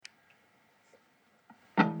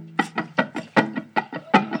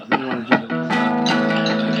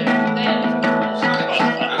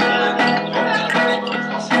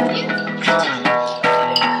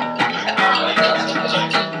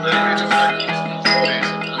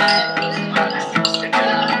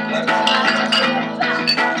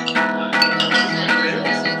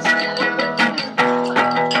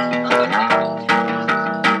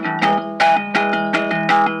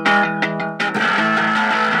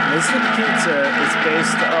Mystic Pizza is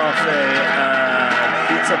based off a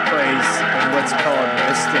pizza place in what's called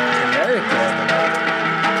Mystic, Connecticut.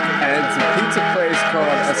 And it's a pizza place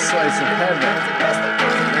called A Slice of Heaven.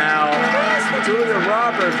 Now, Julia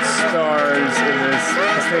Roberts stars in this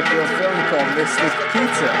particular film called Mystic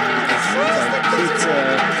Pizza. It's like pizza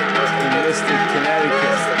in Mystic,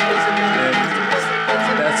 Connecticut.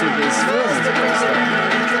 And that's what this film is based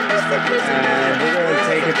on. And we're going to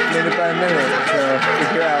take it minute by minute to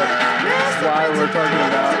figure out why we're talking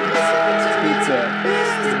about pizza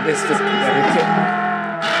in Mystic, Connecticut.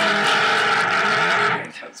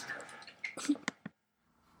 That's perfect.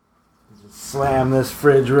 Slam this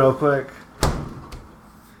fridge real quick.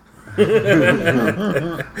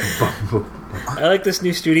 I like this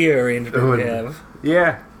new studio arrangement we have.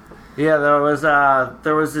 Yeah,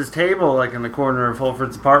 there was this table like in the corner of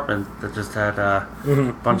Holford's apartment that just had a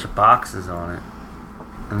bunch of boxes on it.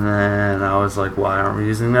 And then I was like, why aren't we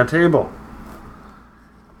using that table?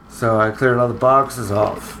 So I cleared all the boxes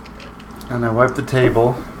off. And I wiped the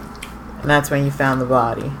table. And that's when you found the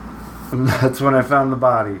body. And that's when I found the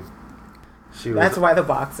body. That's why the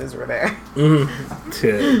boxes were there.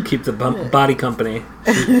 To keep the body company.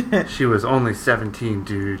 She was only 17,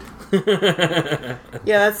 dude. Yeah,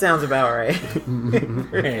 that sounds about right.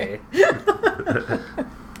 Hey.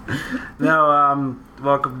 Now,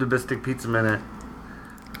 welcome to Mystic Pizza Minute.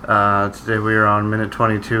 Today we are on minute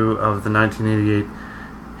 22 of the 1988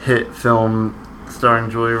 hit film starring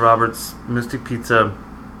Julia Roberts, Mystic Pizza.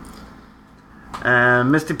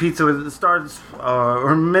 And Mystic Pizza starts,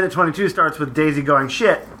 or minute 22 starts with Daisy going,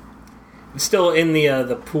 shit. Still in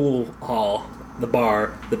the pool hall, the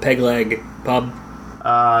bar, the Peg Leg Pub.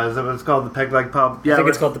 Is that what it's called? The Peg Leg Pub? Yeah, I think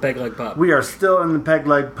it's called the Peg Leg Pub. We are still in the Peg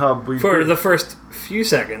Leg Pub. For the first few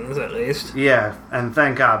seconds, at least. Yeah, and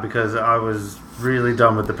thank God, because I was really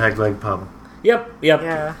done with the Peg Leg Pub. Yep.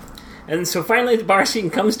 Yeah. And so finally the bar scene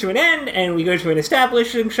comes to an end, and we go to an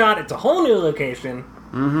establishing shot. It's a whole new location.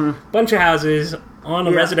 Mm-hmm. Bunch of houses on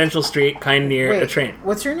a residential street, kind of near a train.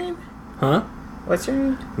 What's your name? Huh? What's your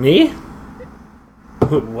name? Me?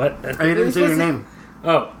 What? I didn't say your name.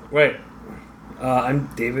 Oh, right. I'm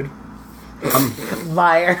David.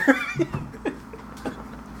 Liar.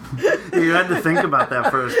 You had to think about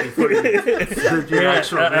that first before you said your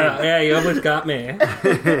actual name. Yeah, you almost got me.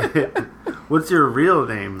 What's your real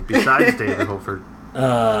name besides David Holford?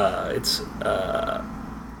 It's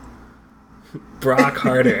Brock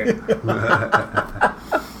Harder.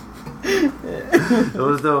 What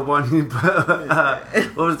was the one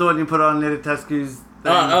you put on Nititescu's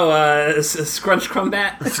thing? Scrunch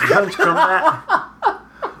Crumbat. Scrunch Crumbat.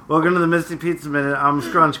 Welcome to the Mystic Pizza Minute. I'm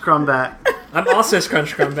Scrunch Crumbat. I'm also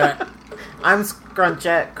Scrunch Crumbat. I'm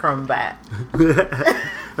Scrunchette Crumbat.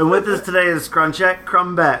 And with us today is Scrunchette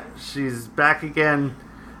Crumbat. She's back again.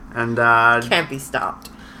 And Can't be stopped.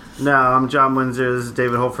 No, I'm John Windsor. This is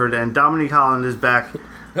David Holford. And Dominique Holland is back.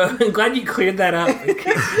 I'm glad you cleared that up.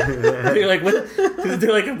 They're like, what?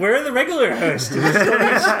 They're like, where are the regular hosts? There's so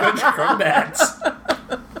many Scrunch Crumbats.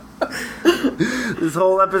 This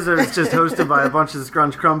whole episode is just hosted by a bunch of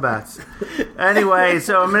Scrunch Crumbats. Anyway,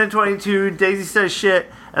 so minute 22, Daisy says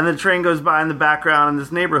shit, and the train goes by in the background in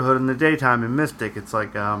this neighborhood in the daytime in Mystic. It's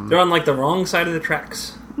like, They're on, like, the wrong side of the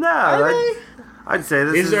tracks. No, I'd say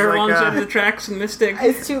this is there a like wrong side of the tracks in Mystic?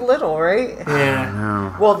 It's too little, right? Yeah.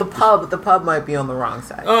 No. Well, the pub might be on the wrong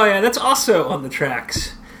side. Oh, yeah, that's also on the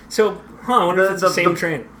tracks. So, I wonder if it's the same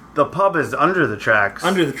train. The pub is under the tracks.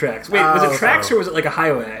 Under the tracks. Wait, was it tracks or was it like a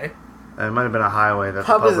highway? It might have been a highway. That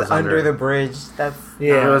Pub the pub is was under the bridge. That's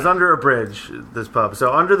Yeah. It was under a bridge, this pub.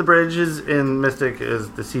 So under the bridges in Mystic is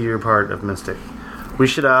the seedier part of Mystic. We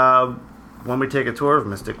should, when we take a tour of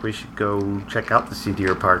Mystic, we should go check out the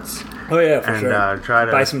seedier parts. Oh, yeah, for and, sure. Try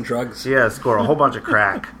to buy some drugs. Yeah, score a whole bunch of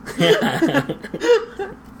crack.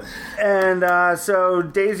 And so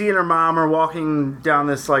Daisy and her mom are walking down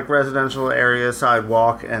this like residential area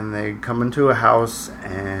sidewalk, and they come into a house,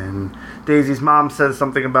 and Daisy's mom says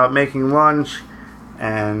something about making lunch,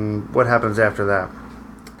 and what happens after that?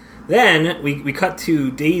 Then we cut to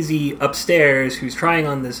Daisy upstairs, who's trying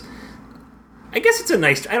on this. I guess it's a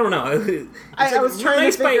nice. I don't know. I was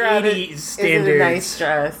trying to figure out is it a nice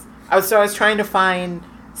dress. I was trying to find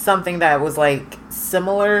something that was like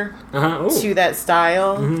similar to that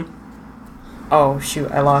style. Mm-hmm. Oh shoot!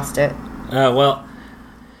 I lost it. Well,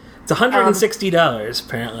 it's $160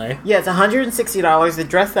 apparently. Yeah, it's $160. The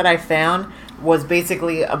dress that I found was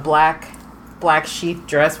basically a black sheath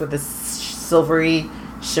dress with a silvery,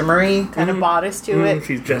 shimmery kind of bodice to it.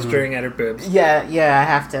 She's gesturing at her boobs. Yeah, I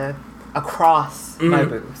have to across my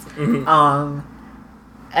boobs.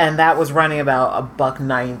 And that was running about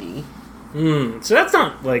 $1.90. So that's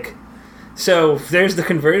not like. So there's the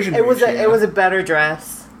conversion. It was a better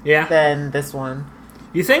dress. Yeah. Than this one.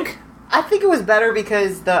 You think? I think it was better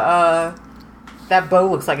because the that bow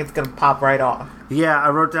looks like it's gonna pop right off. Yeah, I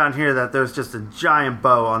wrote down here that there's just a giant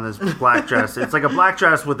bow on this black dress. It's like a black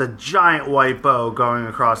dress with a giant white bow going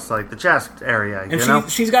across like the chest area.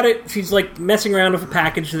 And she's got it. She's like messing around with a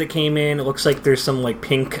package that came in. It looks like there's some like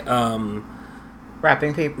pink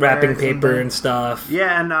wrapping paper and stuff.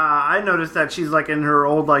 Yeah, and I noticed that she's like in her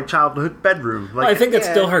old like childhood bedroom. Like, I think that's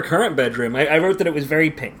still her current bedroom. I wrote that it was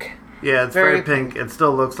very pink. Yeah, it's very pink. It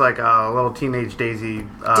still looks like a little teenage Daisy.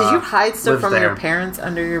 Did you hide stuff from your parents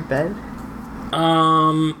under your bed?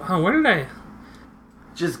 Where did I?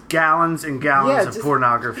 Just gallons and gallons of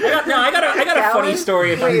pornography. I got a funny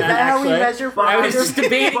story about that. Actually, I was just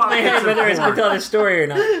debating in my head whether I was going to tell this story or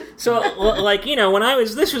not. So, like, when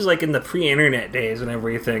this was like in the pre-internet days and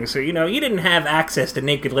everything. So, you didn't have access to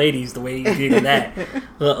naked ladies the way you do today.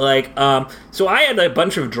 So I had a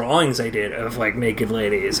bunch of drawings I did of like naked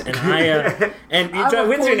ladies, and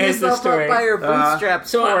Winston has this story. Up by your bootstraps.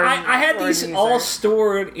 So I had these all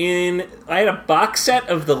stored in. I had a box set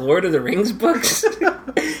of the Lord of the Rings books.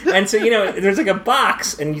 And so, there's like a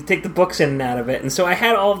box, and you take the books in and out of it. And so I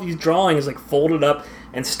had all of these drawings like folded up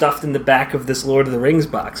and stuffed in the back of this Lord of the Rings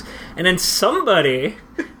box. And then somebody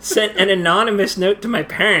sent an anonymous note to my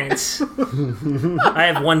parents.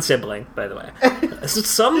 I have one sibling, by the way. So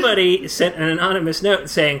somebody sent an anonymous note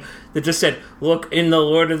that just said, "Look in the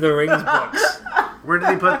Lord of the Rings books." Where did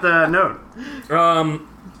he put the note?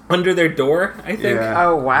 Under their door, I think. Yeah.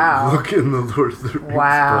 Oh, wow. Look in the Lord of the Rings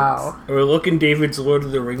books. Or look in David's Lord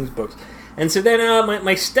of the Rings books. And so then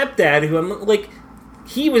my stepdad, who I'm like,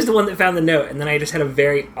 he was the one that found the note, and then I just had a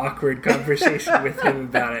very awkward conversation with him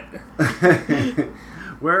about it.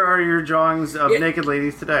 Where are your drawings of naked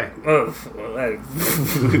ladies today? Oh,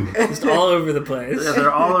 just all over the place. Yeah,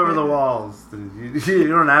 they're all over the walls. You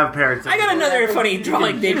don't have parents. I got another funny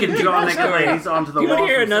drawing naked ladies onto the walls. You want to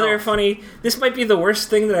hear another funny? This might be the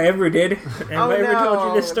worst thing that I ever did. Have I ever told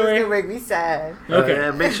you this story? This is gonna make me sad.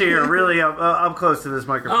 Okay, make sure you're really up close to this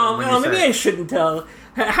microphone. Maybe I shouldn't tell.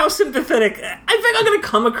 How sympathetic. I think I'm going to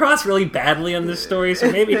come across really badly on this story,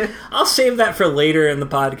 so maybe I'll save that for later in the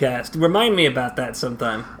podcast. Remind me about that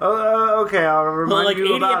sometime. Okay, I'll remind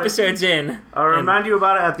you about 80 episodes in. I'll remind you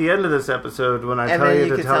about it at the end of this episode when I tell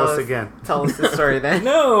you to tell us again. Tell us the story then.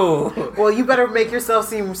 No! Well, you better make yourself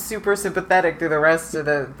seem super sympathetic through the rest of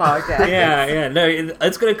the podcast. Yeah. No,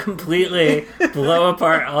 it's going to completely blow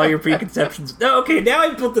apart all your preconceptions. No, okay, now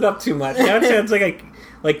I built it up too much. Now it sounds like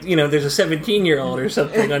there's a 17-year-old or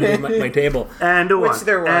something under my table. And a one. Which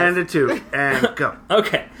there was. And a two. And go.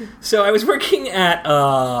 Okay. So I was working at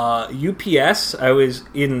UPS. I was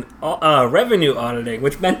in revenue auditing,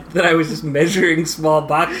 which meant that I was just measuring small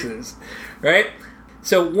boxes, right?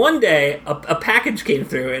 So one day, a package came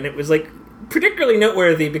through, and it was like particularly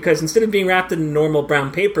noteworthy because instead of being wrapped in normal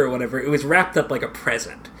brown paper or whatever, it was wrapped up like a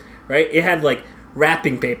present, right? It had like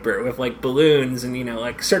wrapping paper with like balloons and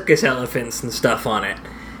like circus elephants and stuff on it,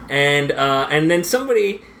 and then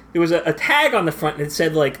there was a tag on the front and it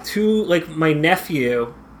said like to like my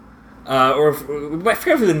nephew, or I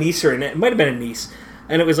forget if it was a niece or it might have been a niece,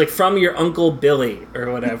 and it was like from your Uncle Billy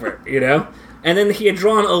or whatever, and then he had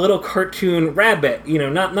drawn a little cartoon rabbit,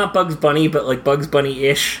 not Bugs Bunny but like Bugs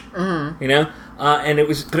Bunny-ish, and it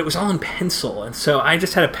was all in pencil, and so I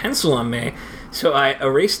just had a pencil on me. So I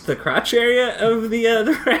erased the crotch area of the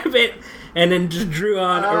rabbit and then just drew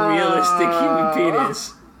on a realistic human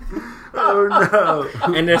penis. Oh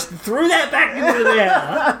no. And just threw that back into the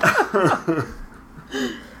mail.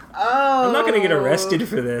 I'm not going to get arrested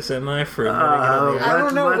for this, am I? I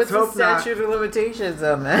don't know what's the statute of limitations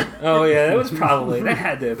on that. Oh yeah, that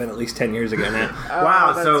had to have been at least 10 years ago now.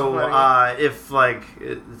 Wow,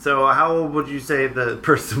 so how old would you say the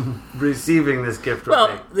person receiving this gift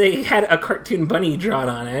would be? They had a cartoon bunny drawn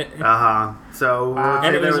on it. So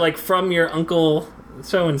and it was like from your uncle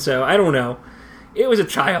so-and-so. I don't know. It was a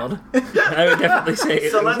child. I would definitely say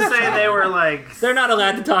so let's say they were like... They're not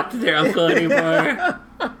allowed to talk to their uncle anymore.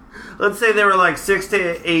 Let's say they were like 6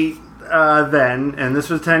 to 8 then, and this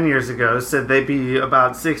was 10 years ago, so they'd be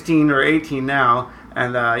about 16 or 18 now,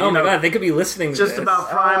 and my god, they could be listening to this. Just about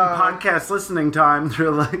prime podcast listening time. They're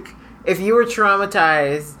like... If you were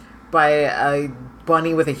traumatized by a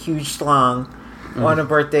bunny with a huge schlong on a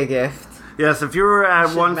birthday gift... Yes, if you were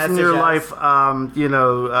at once in your life,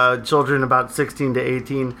 children about 16 to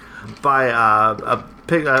 18, by a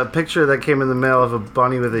picture that came in the mail of a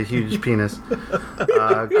bunny with a huge penis,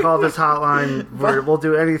 call this hotline. We'll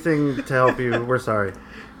do anything to help you. We're sorry.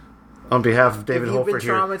 on behalf of David Holford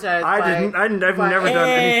here. I've never done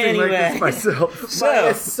anything like this myself. So, by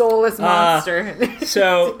a soulless monster.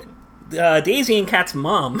 Daisy and Kat's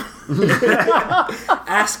mom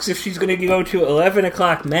asks if she's going to go to 11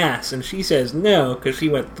 o'clock mass, and she says no, because she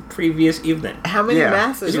went the previous evening. How many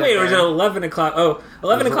masses? Wait, or was it 11 o'clock? Oh,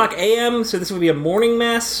 11 o'clock a.m., so this would be a morning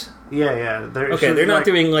mass? Yeah. They're not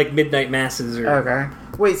doing, like, midnight masses. Okay.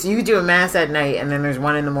 Wait, so you do a mass at night, and then there's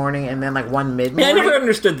one in the morning, and then, like, one mid-morning? Yeah, I never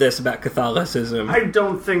understood this about Catholicism. I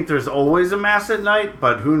don't think there's always a mass at night,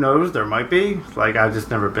 but who knows? There might be. Like, I've just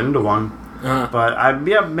never been to one. But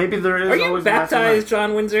maybe there is. Are you baptized,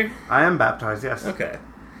 John Windsor? I am baptized, yes. Okay.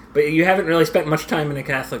 But you haven't really spent much time in a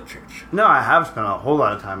Catholic church. No, I have spent a whole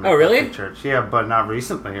lot of time in a really? Catholic church. Yeah, but not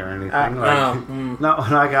recently or anything. Not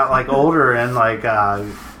when I got, like, older and, like,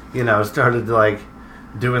 started, like,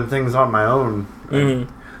 doing things on my own.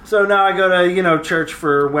 Mm-hmm. So now I go to, church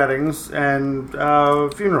for weddings and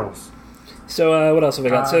funerals. So what else have I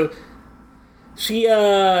got? So she,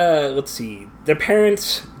 let's see. Their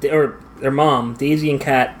parents, or their mom, Daisy and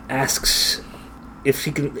Kat, asks if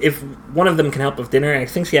one of them can help with dinner. I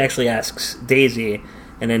think she actually asks Daisy,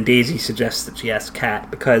 and then Daisy suggests that she asks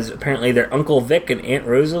Kat, because apparently their Uncle Vic and Aunt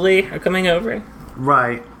Rosalie are coming over.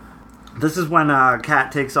 Right. This is when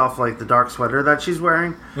Kat takes off, like, the dark sweater that she's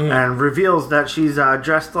wearing and reveals that she's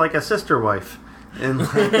dressed like a sister wife. In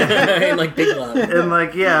like Big Love. In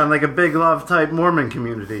like a Big Love type Mormon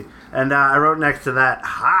community. And I wrote next to that,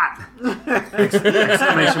 hot!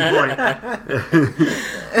 Exclamation point.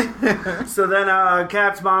 So then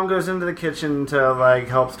Kat's mom goes into the kitchen to, like,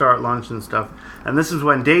 help start lunch and stuff. And this is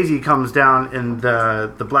when Daisy comes down in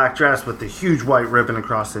the black dress with the huge white ribbon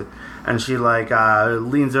across it. And she, like,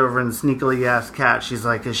 leans over and sneakily asks Kat, she's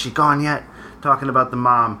like, is she gone yet? Talking about the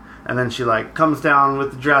mom. And then she, like, comes down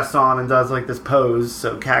with the dress on and does, like, this pose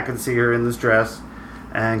so Kat can see her in this dress.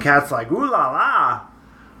 And Kat's like, ooh la la!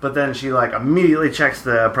 But then she, like, immediately checks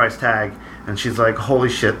the price tag, and she's like, holy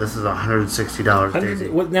shit, this is $160, Daisy.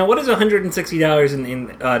 Now, what is $160 in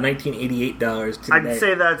 1988 dollars today? I'd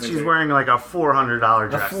say that she's wearing, like, a $400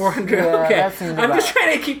 dress. A $400? Okay. I'm just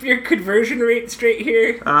trying to keep your conversion rate straight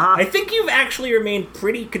here. I think you've actually remained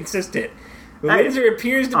pretty consistent. Windsor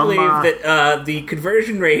appears to believe that the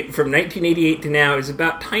conversion rate from 1988 to now is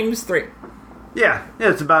about times 3. Yeah,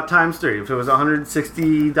 it's about times 3. If it was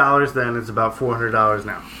 $160 then, it's about $400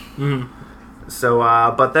 now. Mm-hmm. So,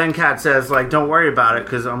 but then Kat says, like, don't worry about it,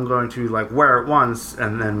 because I'm going to, like, wear it once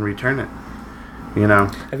and then return it.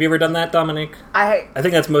 Have you ever done that, Dominic? I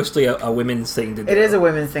think that's mostly a women's thing to do. It is a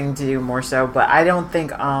women's thing to do more so, but I don't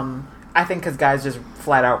think, I think because guys just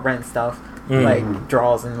flat out rent stuff, like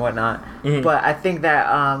draws and whatnot. Mm-hmm. But I think that,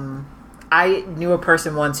 I knew a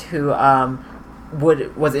person once who,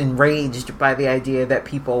 was enraged by the idea that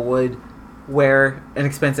people would wear an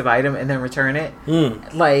expensive item and then return it.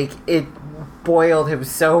 Like, it boiled him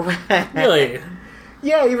so bad. Really?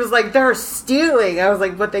 Yeah, he was like, they're stealing. I was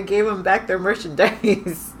like, but they gave them back their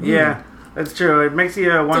merchandise. Yeah, that's true. It makes you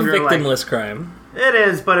wonder, it's a victimless crime. It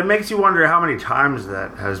is, but it makes you wonder how many times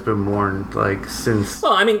that has been worn, like, since...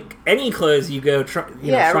 Well, I mean, any clothes you go try out in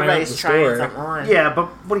the store. Something on. Yeah, but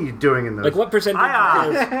what are you doing in those? Like, what percentage of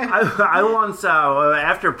clothes? I once,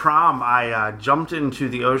 after prom, I jumped into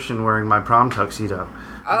the ocean wearing my prom tuxedo.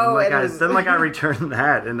 Oh, then I returned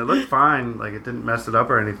that, and it looked fine. Like, it didn't mess it up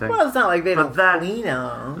or anything. Well, it's not like they don't clean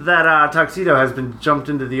them. That tuxedo has been jumped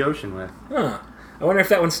into the ocean with. Huh. I wonder if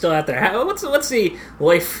that one's still out there. What's the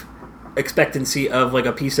life expectancy of, like,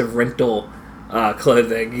 a piece of rental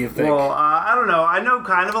clothing, you think? Well, I don't know. I know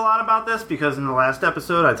kind of a lot about this because in the last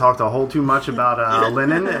episode I talked a whole too much about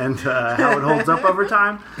linen and how it holds up over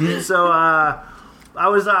time. So I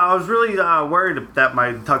was really worried that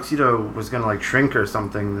my tuxedo was going to, like, shrink or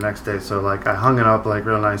something the next day. So, like, I hung it up, like,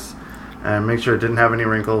 real nice and make sure it didn't have any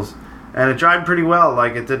wrinkles. And it dried pretty well.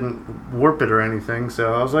 Like, it didn't warp it or anything.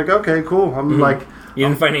 So I was like, okay, cool. I'm like... You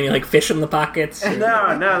didn't find any, like, fish in the pockets?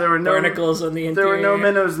 No, there were no... barnacles on the interior? There were no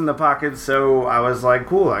minnows in the pockets, so I was like,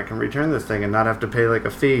 cool, I can return this thing and not have to pay, like, a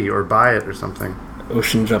fee or buy it or something.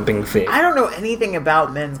 Ocean jumping fee. I don't know anything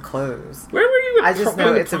about men's clothes. Where were you? I just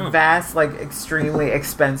know it's a vast, like, extremely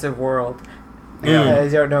expensive world. Yeah. I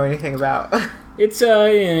don't know anything about. It's,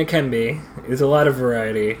 it can be. There's a lot of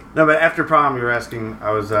variety. No, but after prom, you were asking,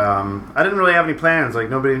 I didn't really have any plans. Like,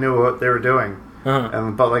 nobody knew what they were doing.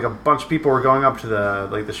 But, like, a bunch of people were going up to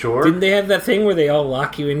the shore. Didn't they have that thing where they all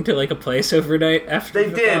lock you into, like, a place overnight after They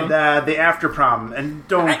did, the after prom. And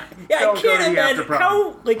don't I can't imagine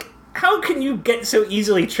how, like, How can you get so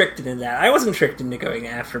easily tricked into that? I wasn't tricked into going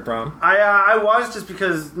after prom. I was just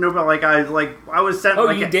because nobody I was sent. Oh,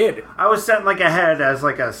 you did. I was sent ahead as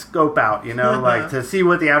a scope out, to see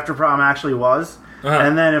what the after prom actually was,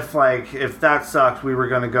 and then if that sucked, we were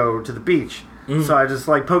going to go to the beach. So I just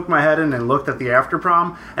poked my head in and looked at the after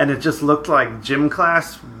prom, and it just looked like gym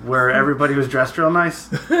class where everybody was dressed real nice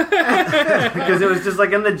because it was just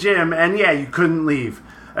in the gym, and you couldn't leave,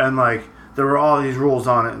 and there were all these rules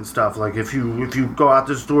on it and stuff. If you go out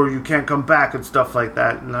this door, you can't come back and stuff like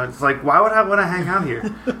that. And it's why would I want to hang out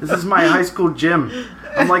here? This is my high school gym.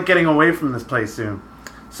 I'm getting away from this place soon.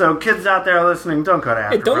 So kids out there listening, don't go to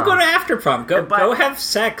after prom. Don't go to after prom. Go have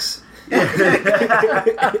sex.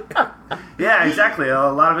 Yeah, exactly. A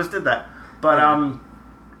lot of us did that. But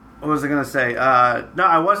what was I gonna say? No,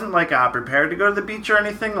 I wasn't prepared to go to the beach or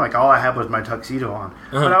anything. All I had was my tuxedo on.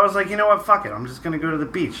 But I was you know what? Fuck it. I'm just gonna go to the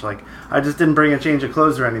beach. I just didn't bring a change of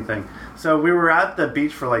clothes or anything. So we were at the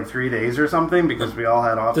beach for 3 days or something because we all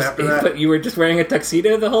had off after that. But you were just wearing a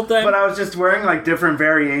tuxedo the whole time? But I was just wearing different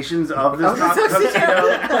variations of this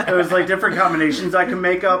tuxedo. There was different combinations I could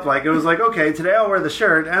make up. It was okay, today I'll wear the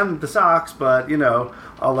shirt and the socks, but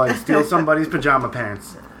I'll steal somebody's pajama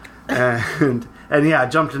pants. And I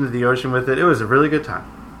jumped into the ocean with it. It was a really good time.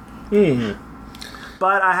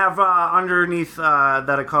 But I have underneath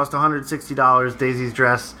that it cost $160, Daisy's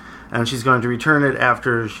dress, and she's going to return it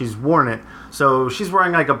after she's worn it. So she's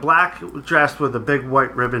wearing a black dress with a big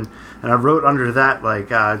white ribbon, and I wrote under that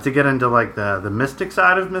to get into the mystic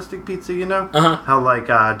side of Mystic Pizza,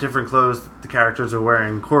 how different clothes the characters are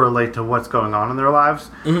wearing correlate to what's going on in their lives.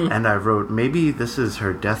 And I wrote, maybe this is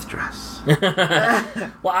her death dress.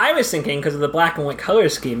 Well, I was thinking because of the black and white color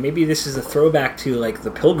scheme, maybe this is a throwback to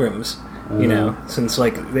the Pilgrims. Since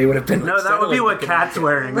they would have been. No, that would be what Kat's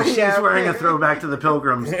wearing. She's wearing a throwback to the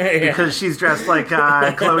Pilgrims because she's dressed like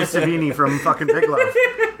Chloe Savini from fucking Big Love.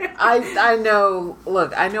 I know.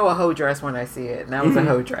 Look, I know a hoe dress when I see it, and that was a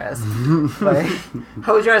hoe dress. But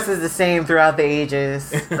hoe dress is the same throughout the ages.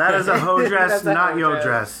 That is a hoe dress, not yo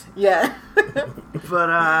dress. Yeah. But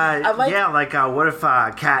what if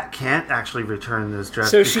Kat can't actually return this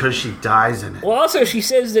dress because she dies in it? Well, also she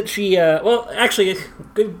says that she. Actually,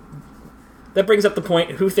 good. That brings up the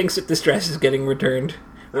point, who thinks that this dress is getting returned?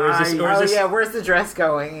 Where's the dress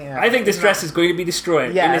going? Yeah. I think this dress is going to be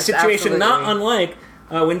destroyed. Yes, in a situation absolutely. Not unlike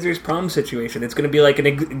Windsor's prom situation. It's going to be an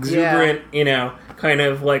exuberant, kind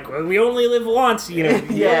of we only live once,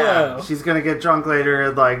 YOLO. She's going to get drunk later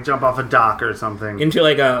and jump off a dock or something. Into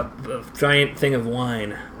a giant thing of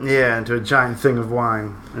wine. Yeah, into a giant thing of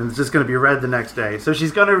wine. And it's just going to be red the next day. So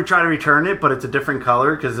she's going to try to return it, but it's a different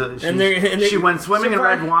color because she went swimming in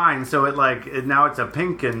red wine, so now it's a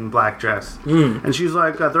pink and black dress. And she's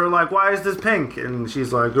they're why is this pink? And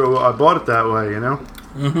she's oh, I bought it that way, And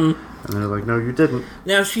they're no, you didn't.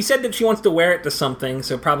 Now, she said that she wants to wear it to something,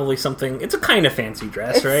 so probably something. It's a kind of fancy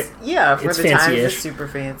dress, right? Yeah, for it's the times, it's super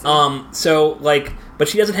fancy. But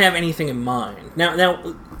she doesn't have anything in mind.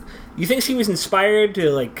 Now, you think she was inspired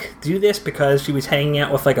to do this because she was hanging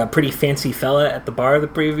out with a pretty fancy fella at the bar the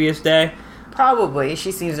previous day? Probably.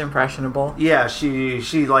 She seems impressionable. Yeah, she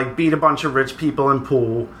beat a bunch of rich people in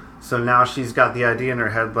pool. So now she's got the idea in her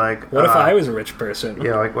head what if I was a rich person?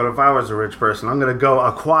 Yeah, what if I was a rich person? I'm going to go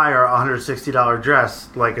acquire a $160 dress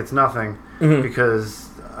like it's nothing because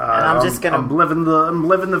I'm living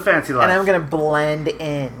the fancy life. And I'm going to blend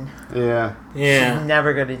in. Yeah. She's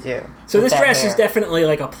never going to do. So this dress is definitely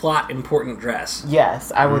a plot important dress.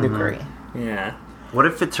 Yes, I would agree. Yeah. What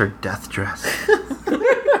if it's her death dress?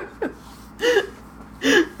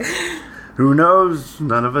 Who knows?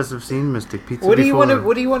 None of us have seen Mystic Pizza What do before.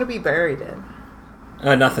 What do you want to be buried in?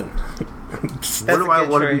 Nothing. What do I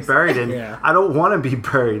want to be buried in? Yeah. I don't want to be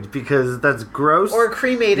buried because that's gross. Or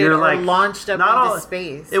cremated or launched up into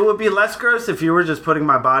space. It would be less gross if you were just putting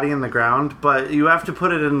my body in the ground, but you have to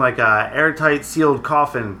put it in a airtight sealed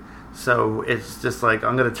coffin. So it's just I'm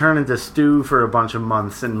going to turn into stew for a bunch of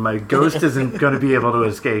months and my ghost isn't going to be able to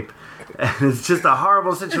escape. And it's just a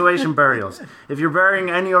horrible situation, burials. If you're burying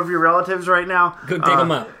any of your relatives right now, go dig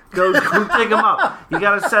them up. Go dig them up. You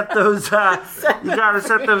gotta set those.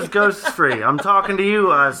 Ghosts free. I'm talking to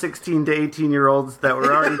you, 16 to 18-year-olds that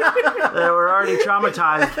were already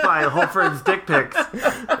traumatized by Holford's dick pics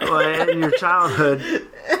in your childhood.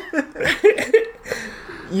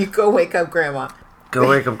 You go wake up Grandma. Go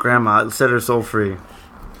wake up Grandma. Set her soul free.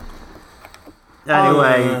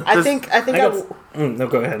 Anyway, I think no,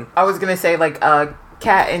 go ahead. I was gonna say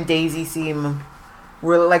Kat and Daisy seem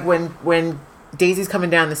really when Daisy's coming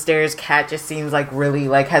down the stairs, Kat just seems really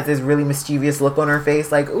has this really mischievous look on her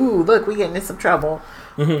face, ooh, look, we getting in some trouble.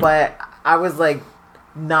 But I was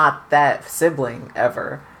not that sibling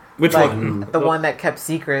ever. Which like, one? The one that kept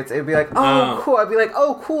secrets. It'd be like, oh, cool. I'd be like,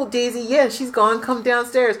 oh, cool, Daisy. Yeah, she's gone. Come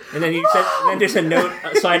downstairs. And then then there's a note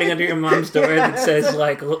sliding under your mom's door that says,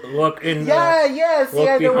 like, look in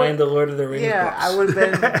look behind the Lord of the Rings books. I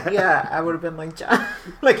would have been like John,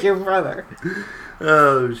 like your brother.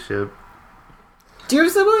 Oh, shit. Do you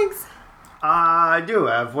have siblings? I do.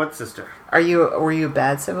 I have one sister. Were you a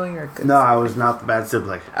bad sibling or a good No, sibling? I was not the bad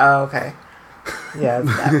sibling. Oh, okay. Yeah,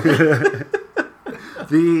 it's bad.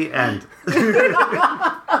 The end.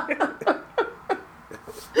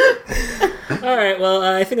 All right, well,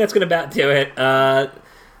 I think that's going to about do it.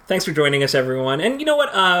 Thanks for joining us, everyone. And you know what?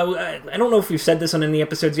 I don't know if we've said this on any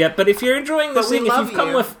episodes yet, but if you're enjoying this thing,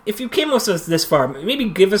 if you came with us this far, maybe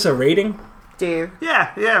give us a rating. Dave.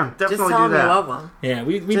 Yeah, definitely just tell do that. We love them. Yeah,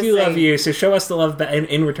 we do love you, so show us the love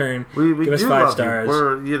in return. We give us 5 stars.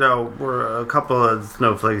 We're a couple of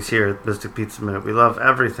snowflakes here at Mystic Pizza Minute. We love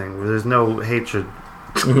everything. There's no hatred.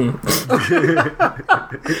 All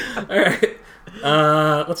right.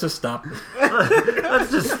 Let's just stop.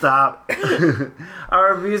 Let's just stop.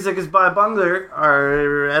 Our music is by Bungler.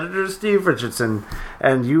 Our editor is Steve Richardson.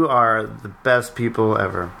 And you are the best people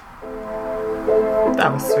ever.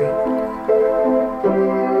 That was sweet.